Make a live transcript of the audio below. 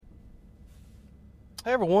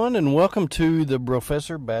Hey everyone, and welcome to the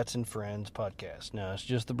Professor Bats and Friends podcast. Now it's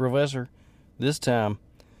just the professor. This time,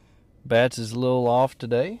 Bats is a little off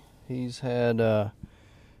today. He's had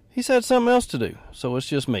something else to do, so it's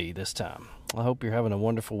just me this time. I hope you're having a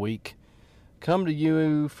wonderful week. Come to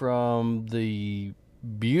you from the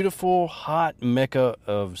beautiful, hot mecca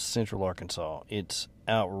of Central Arkansas. It's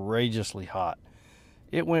outrageously hot.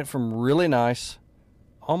 It went from really nice,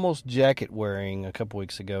 almost jacket wearing a couple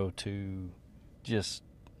weeks ago to just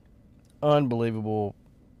unbelievable,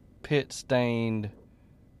 pit-stained,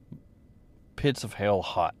 pits of hell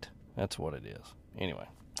hot. That's what it is. Anyway,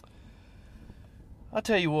 I'll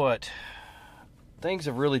tell you what, things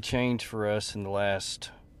have really changed for us in the last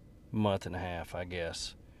month and a half, I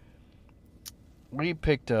guess. We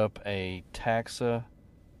picked up a Taxa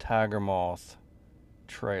Tiger Moth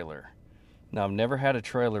trailer. Now, I've never had a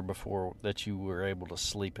trailer before that you were able to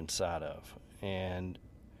sleep inside of, and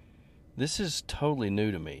this is totally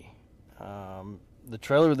new to me. The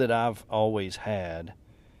trailer that I've always had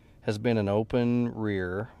has been an open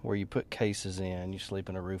rear where you put cases in, you sleep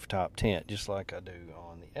in a rooftop tent, just like I do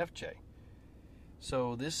on the FJ.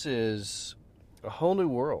 So this is a whole new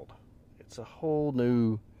world. It's a whole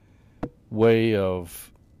new way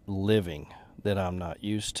of living that I'm not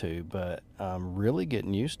used to, but I'm really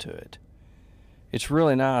getting used to it. It's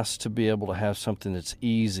really nice to be able to have something that's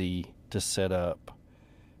easy to set up,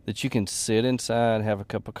 that you can sit inside, have a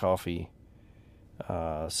cup of coffee,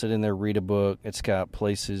 sit in there, read a book. It's got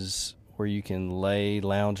places where you can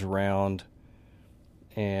lounge around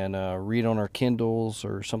and read on our Kindles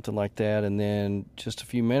or something like that, and then just a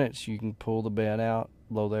few minutes you can pull the bed out,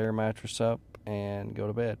 blow the air mattress up, and go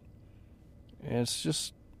to bed. And it's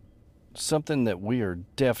just something that we are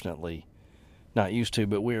definitely not used to,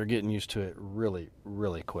 but we are getting used to it really,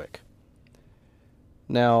 really quick.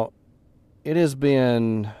 Now, it has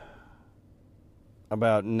been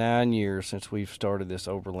about 9 years since we've started this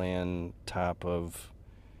overland type of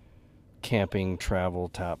camping, travel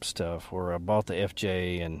type stuff, where I bought the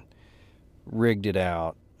FJ and rigged it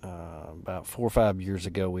out. About 4 or 5 years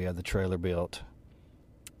ago, we had the trailer built.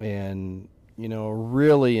 And,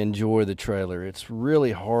 really enjoy the trailer. It's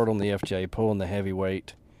really hard on the FJ, pulling the heavy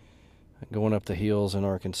weight, going up the hills in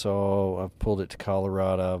Arkansas. I've pulled it to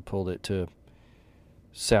Colorado. I've pulled it to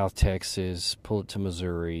South Texas, pulled it to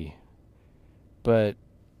Missouri. But,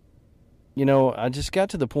 I just got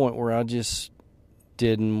to the point where I just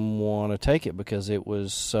didn't want to take it because it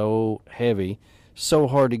was so heavy, so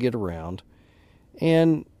hard to get around.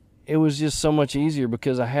 And it was just so much easier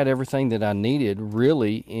because I had everything that I needed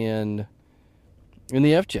really in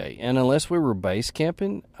the FJ. And unless we were base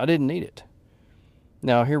camping, I didn't need it.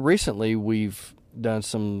 Now, here recently, we've done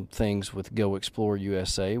some things with Go Explore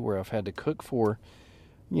USA where I've had to cook for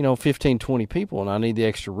 15, 20 people, and I need the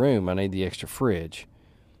extra room. I need the extra fridge.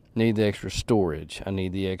 I need the extra storage. I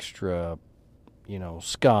need the extra,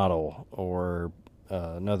 scuttle or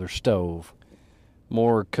another stove,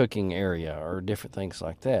 more cooking area or different things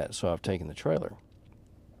like that. So I've taken the trailer.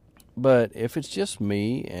 But if it's just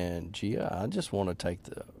me and Gia, I just want to take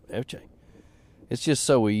the FJ. It's just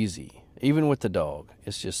so easy. Even with the dog,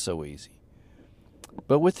 it's just so easy.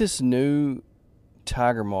 But with this new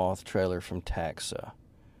Tiger Moth trailer from Taxa,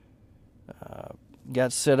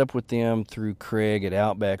 got set up with them through Craig at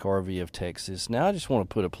Outback RV of Texas. Now I just want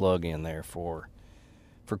to put a plug in there for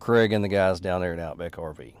Craig and the guys down there at Outback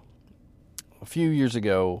RV. A few years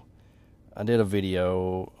ago, I did a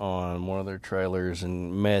video on one of their trailers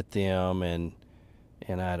and met them, and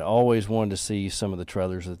I'd always wanted to see some of the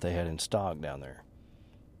trailers that they had in stock down there.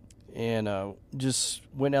 And just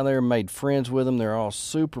went down there and made friends with them. They're all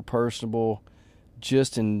super personable.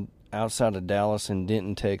 Just outside of Dallas and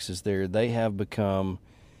Denton, Texas, they have become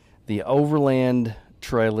the overland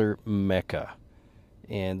trailer mecca.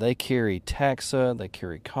 And they carry Taxa, they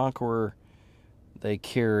carry Conqueror, they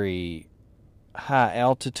carry high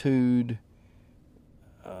altitude,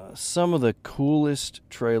 some of the coolest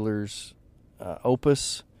trailers,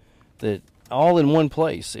 Opus, that all in one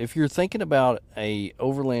place. If you're thinking about a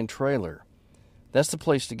overland trailer, that's the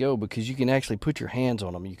place to go because you can actually put your hands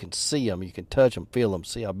on them. You can see them. You can touch them, feel them,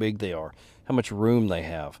 see how big they are, how much room they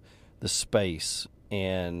have, the space.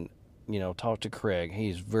 And, talk to Craig.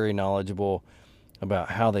 He's very knowledgeable about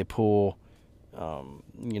how they pull, how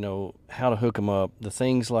to hook them up, the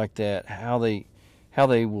things like that, how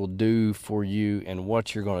they will do for you and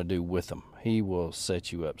what you're going to do with them. He will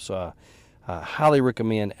set you up. So I highly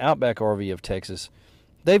recommend Outback RV of Texas.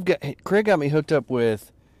 Craig got me hooked up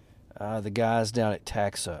with the guys down at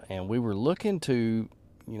Taxa, and we were looking to,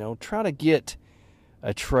 try to get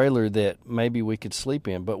a trailer that maybe we could sleep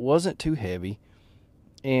in, but wasn't too heavy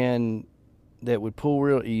and that would pull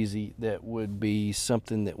real easy, that would be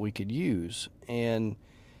something that we could use. And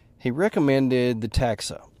he recommended the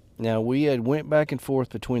Taxa. Now, we had went back and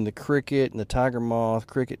forth between the Cricket and the Tiger Moth,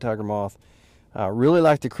 Cricket, Tiger Moth. I really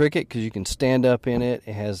like the Cricket because you can stand up in it.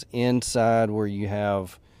 It has inside where you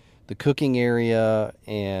have the cooking area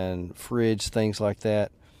and fridge, things like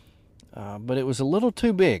that. But it was a little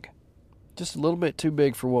too big, just a little bit too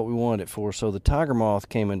big for what we wanted it for. So the Tiger Moth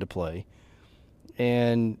came into play.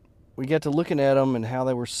 And we got to looking at them and how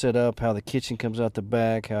they were set up, how the kitchen comes out the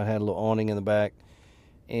back, how it had a little awning in the back.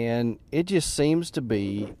 And it just seemed to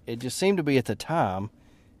be at the time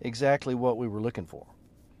exactly what we were looking for.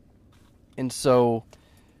 And so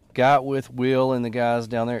got with Will and the guys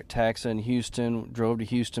down there at Taxa in Houston, drove to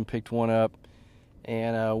Houston, picked one up,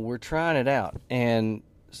 and we're trying it out. And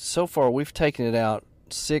so far we've taken it out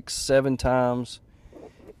 6-7 times.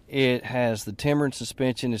 It has the Timberland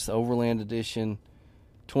suspension. It's the Overland Edition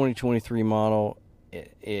 2023 model.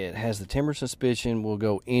 It has the Timberland suspension. Will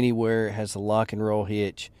go anywhere. It has the lock and roll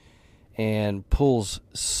hitch and pulls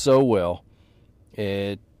so well.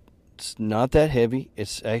 It's not that heavy.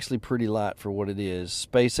 It's actually pretty light for what it is.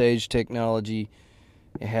 Space age technology.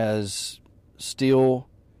 It has steel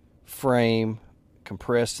frame,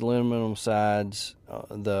 compressed aluminum sides.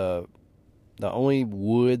 The only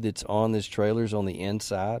wood that's on this trailer is on the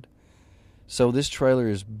inside. So this trailer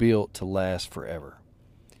is built to last forever.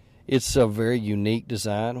 It's a very unique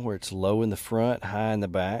design where it's low in the front, high in the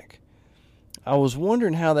back. I was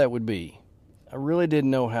wondering how that would be. I really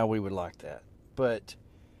didn't know how we would like that. But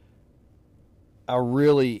I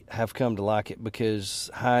really have come to like it because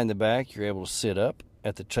high in the back, you're able to sit up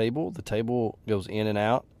at the table. The table goes in and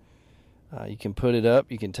out. You can put it up.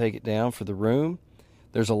 You can take it down for the room.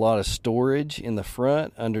 There's a lot of storage in the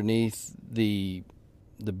front underneath the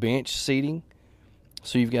bench seating.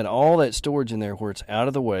 So you've got all that storage in there where it's out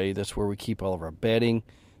of the way. That's where we keep all of our bedding.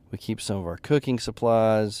 We keep some of our cooking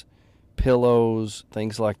supplies, pillows,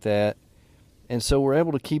 things like that. And so we're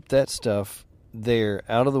able to keep that stuff there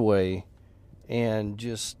out of the way and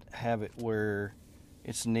just have it where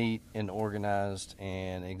it's neat and organized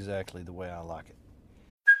and exactly the way I like it.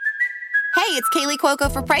 Hey, it's Kaylee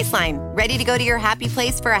Cuoco for Priceline. Ready to go to your happy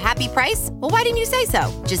place for a happy price? Well, why didn't you say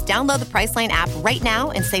so? Just download the Priceline app right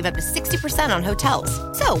now and save up to 60% on hotels.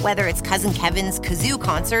 So whether it's Cousin Kevin's Kazoo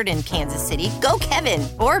Concert in Kansas City, go Kevin,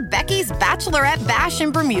 or Becky's Bachelorette Bash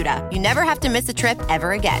in Bermuda, you never have to miss a trip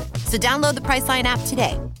ever again. So download the Priceline app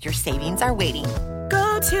today. Your savings are waiting.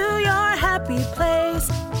 Go to your happy place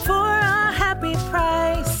for a happy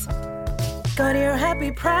price. Go to your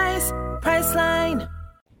happy price, Priceline.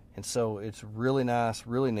 And so it's really nice,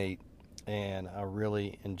 really neat, and I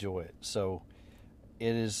really enjoy it. So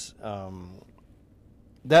it is,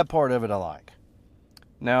 that part of it I like.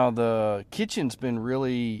 Now the kitchen's been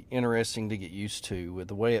really interesting to get used to with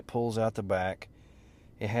the way it pulls out the back.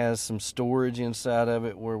 It has some storage inside of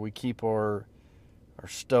it where we keep our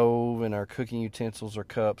stove and our cooking utensils, our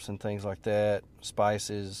cups and things like that,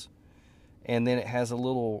 spices. And then it has a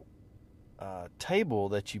little table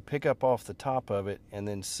that you pick up off the top of it and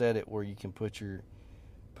then set it where you can put your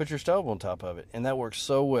stove on top of it, and that works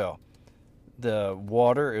so well. The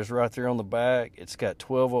water is right there on the back. It's got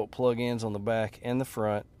 12-volt plug-ins on the back and the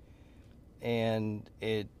front, and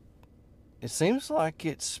it seems like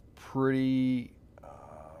it's pretty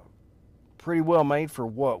well made for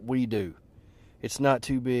what we do. It's not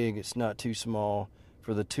too big, it's not too small.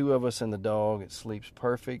 For the two of us and the dog, it sleeps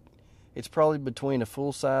perfect. It's probably between a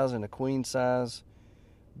full size and a queen size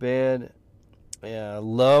bed. I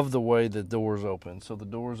love the way the doors open. So the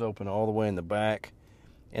doors open all the way in the back,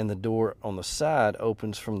 and the door on the side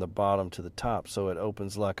opens from the bottom to the top. So it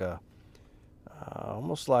opens like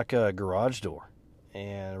almost like a garage door,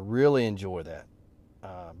 and I really enjoy that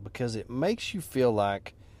because it makes you feel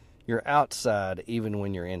like you're outside even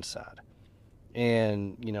when you're inside.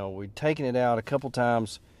 And we'd taken it out a couple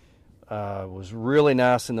times. It was really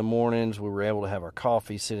nice in the mornings. We were able to have our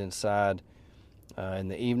coffee, sit inside. In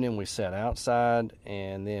the evening, we sat outside,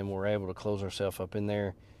 and then we're able to close ourselves up in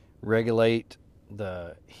there, regulate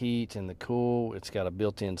the heat and the cool. It's got a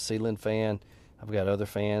built-in ceiling fan. I've got other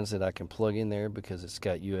fans that I can plug in there because it's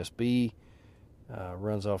got USB,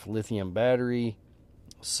 runs off lithium battery,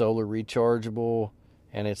 solar rechargeable,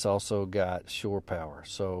 and it's also got shore power.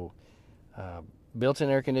 So built-in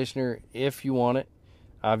air conditioner if you want it.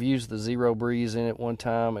 I've used the Zero Breeze in it one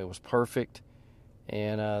time. It was perfect.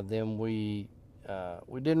 And then we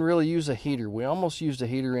didn't really use a heater. We almost used a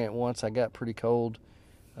heater in it once. I got pretty cold.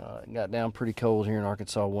 It got down pretty cold here in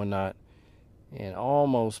Arkansas one night, and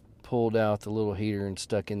almost pulled out the little heater and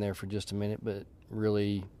stuck in there for just a minute, but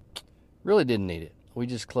really didn't need it. We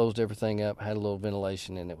just closed everything up, had a little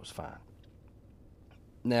ventilation, and it was fine.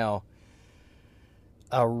 Now,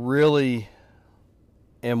 I really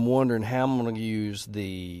am wondering how I'm going to use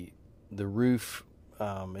the roof.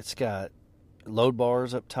 It's got load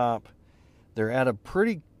bars up top. They're at a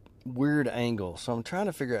pretty weird angle, so I'm trying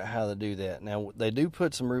to figure out how to do that. Now, they do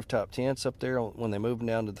put some rooftop tents up there when they move them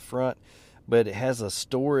down to the front, but it has a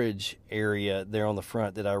storage area there on the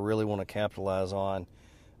front that I really want to capitalize on.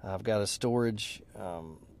 I've got a storage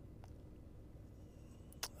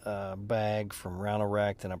bag from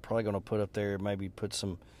Rhino-Rack that I'm probably going to put up there, maybe put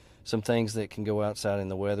some things that can go outside in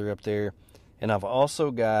the weather up there. And I've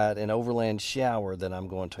also got an overland shower that I'm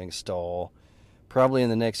going to install probably in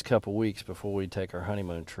the next couple weeks before we take our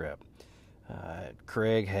honeymoon trip.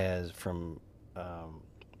 Craig has from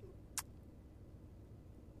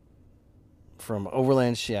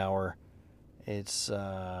Overland Shower. It's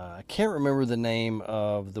I can't remember the name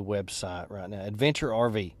of the website right now. Adventure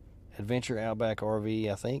Outback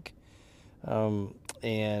RV, I think.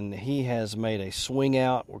 And he has made a swing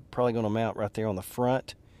out. We're probably going to mount right there on the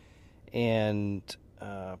front and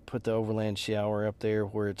put the Overland Shower up there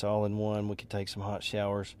where it's all in one. We can take some hot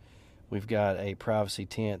showers. We've got a privacy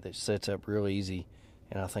tent that sets up real easy,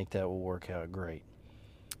 and I think that will work out great.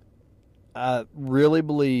 I really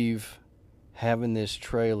believe having this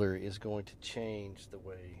trailer is going to change the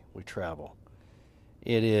way we travel.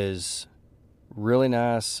 It is really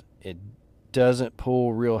nice. It doesn't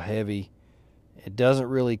pull real heavy. It doesn't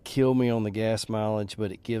really kill me on the gas mileage,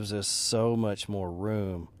 but it gives us so much more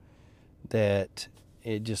room that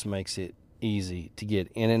it just makes it easy to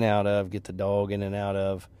get in and out of, get the dog in and out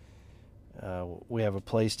of. We have a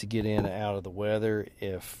place to get in and out of the weather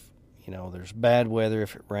if there's bad weather,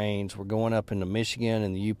 if it rains. We're going up into Michigan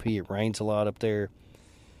and the UP. It rains a lot up there.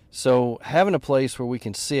 So having a place where we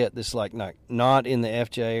can sit that's like not in the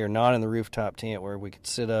FJ or not in the rooftop tent where we could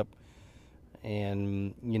sit up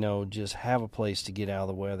and, just have a place to get out of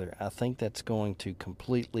the weather, I think that's going to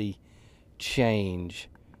completely change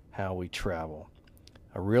how we travel.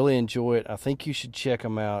 I really enjoy it. I think you should check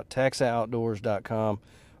them out, taxaoutdoors.com,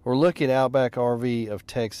 or look at Outback RV of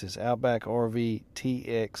Texas,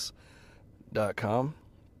 outbackrvtx.com,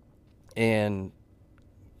 and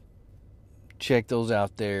check those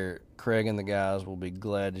out there. Craig and the guys will be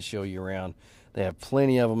glad to show you around. They have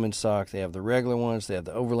plenty of them in stock. They have the regular ones. They have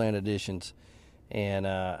the Overland editions. And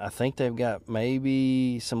I think they've got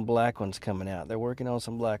maybe some black ones coming out. They're working on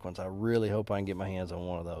some black ones. I really hope I can get my hands on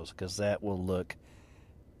one of those because that will look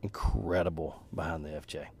incredible behind the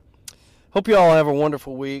FJ. Hope you all have a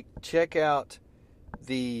wonderful week. Check out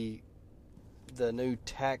the new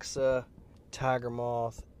Taxa Tiger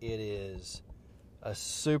Moth. It is a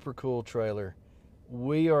super cool trailer.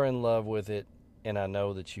 We are in love with it, and I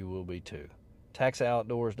know that you will be too.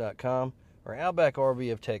 TaxaOutdoors.com or Outback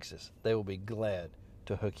RV of Texas. They will be glad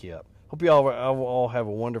to hook you up. Hope you all have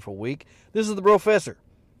a wonderful week. This is the Professor,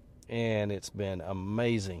 and it's been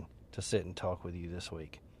amazing to sit and talk with you this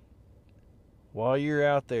week. While you're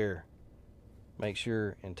out there, make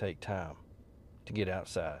sure and take time to get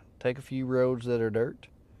outside. Take a few roads that are dirt.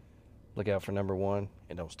 Look out for number 1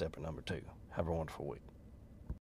 and don't step at number 2. Have a wonderful week.